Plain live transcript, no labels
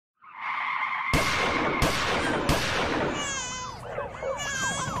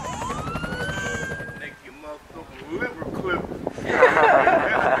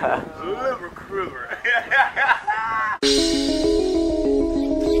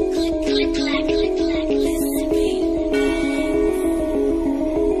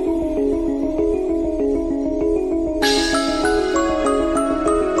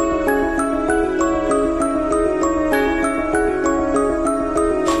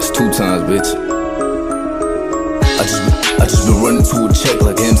2 times, bitch. I just been running to a check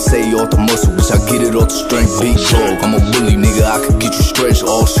like MC off the muscle, bitch. I get it off the strength, big dog. I'm a bully, nigga. I could get you stretched.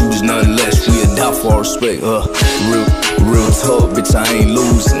 All shooters, nothing less. We a die for our respect. Real tough, bitch. I ain't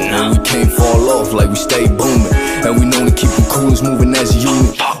losing. And we can't fall off like we stay booming. And we know to keep the coolest moving as a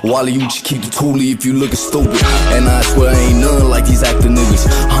unit. Wally, you just keep the toolie if you looking stupid. And I swear I ain't none like these acting niggas.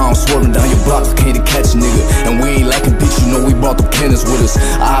 I'm swerving down your block, I can't catch a nigga. And we ain't lacking, bitch. You know we brought them cannons with us.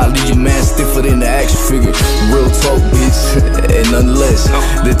 I'll leave your man stiffer than the action figure. Real talk, bitch. And nothing less.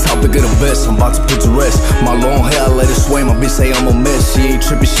 The topic of the best, I'm about to put to rest. My long hair, I let it sway. My bitch say I'm a mess. She ain't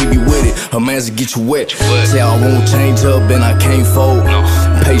tripping, she be with it. Her man's to get you wet. Say I won't change up and I can't fold.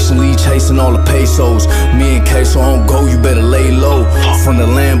 Patiently chasing all the pesos. Me and Queso on go, you better lay low. From the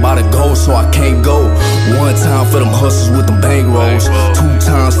land by the goal, so I can't go. 1 time for them hustlers with them bank rolls. 2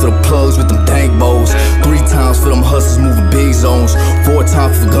 times for the plugs with them dank bows. 3 times for them hustlers moving big zones. 4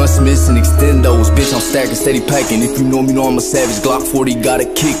 times for gunsmiths and extendos. Bitch, I'm stacking, steady packing. If you know me, know I'm a savage. Glock 40 got a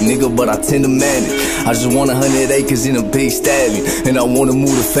kick, nigga, but I tend to manage. I just want 100 acres in a big stallion, and I wanna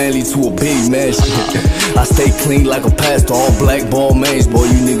move the family to a big mansion. I stay clean like a pastor, all black ball mains. Boy,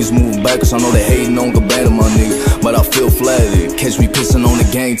 you niggas moving backwards. I know they hating on Gabbana, my nigga, but I feel flattered. Catch me pissing on the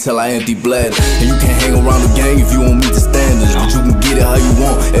gang till I empty bladder. And you can't hang around the gang if you won't meet the standards. But you can get it how you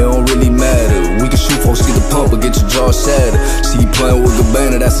want, it don't really matter. We can shoot folks, get the pump, or get your jaw shattered. See you playing with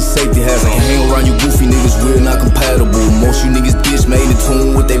Gabbana, that's a safety hazard. I can't hang around you goofy niggas, we're not compatible. Most you niggas bitch made in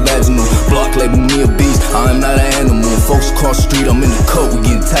tune with they vaginal. Block label me a beast, I am not an animal. Folks across the street, I'm in the cut, we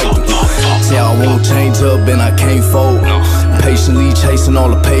getting tactical. Say I won't change up and I can't fold. Patiently chasing all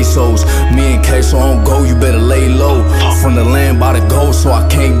the pesos. Me and Queso on go, you better lay low. From the land by the goal, so I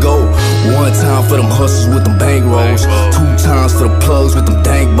can't go. 1 time for them hustlers with them bank rolls. 2 times for the plugs with them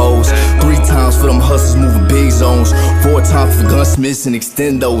dank bows. 3 times for them hustlers moving big zones. 4 times for gunsmiths and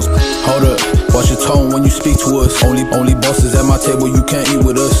extendos. Hold up, watch your tone when you speak to us. Only bosses at my table, you can't eat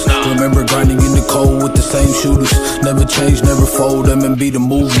with us. Remember grinding in the cold with the same shooters. Never change, never fold. MMB the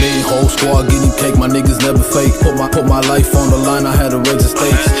movement, whole squad getting cake. My niggas never fake. Put my life on the line, I had a raise the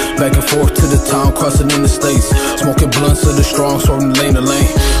stakes. Back and forth to the town, crossing in the states. Smoking blunts of the strong, swerving lane to lane.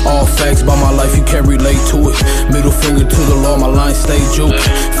 All facts by my life, you can't relate to it. Middle finger to the law, my line stay juke.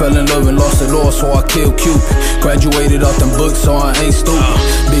 Fell in love and lost it all, so I killed Cupid. Graduated off them books, so I ain't stupid.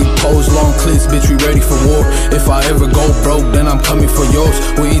 Big pose, long clips, bitch, we ready for war. If I ever go broke, then I'm coming for yours.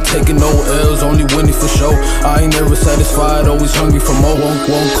 We ain't taking no L's, only winning for show. I ain't never satisfied, always hungry for more.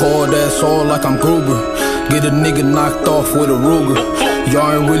 Won't call, that's all like I'm Gruber. Get a nigga knocked off with a Ruger.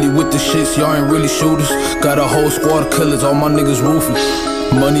 Y'all ain't really with the shits, y'all ain't really shooters. Got a whole squad of killers, all my niggas roofing.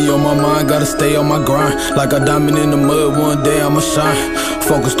 Money on my mind, gotta stay on my grind. Like a diamond in the mud, one day I'ma shine.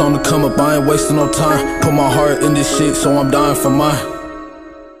 Focused on the come up, I ain't wasting no time. Put my heart in this shit, so I'm dying for mine.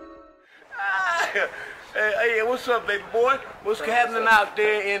 Hey, what's up, baby boy? What's happening out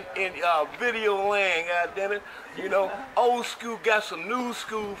there in video land, goddammit? You know, old school got some new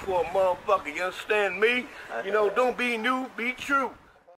school for a motherfucker, you understand me? You know, don't be new, be true.